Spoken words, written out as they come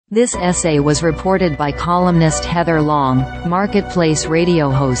This essay was reported by columnist Heather Long, Marketplace radio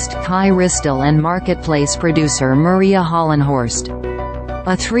host Kai Ryssdal and Marketplace producer Maria Hollenhorst.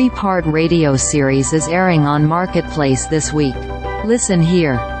 A 3-part radio series is airing on Marketplace this week. Listen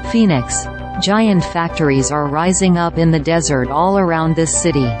here, Phoenix. Giant factories are rising up in the desert all around this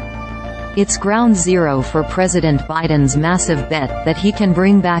city. It's ground zero for President Biden's massive bet that he can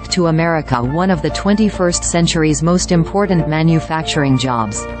bring back to America one of the 21st century's most important manufacturing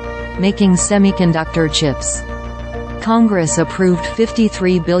jobs: making semiconductor chips. Congress approved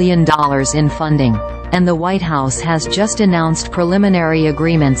 $53 billion in funding, and the White House has just announced preliminary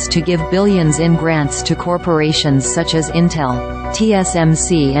agreements to give billions in grants to corporations such as Intel,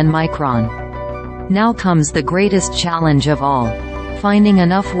 TSMC and Micron. Now comes the greatest challenge of all: finding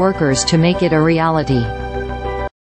enough workers to make it a reality.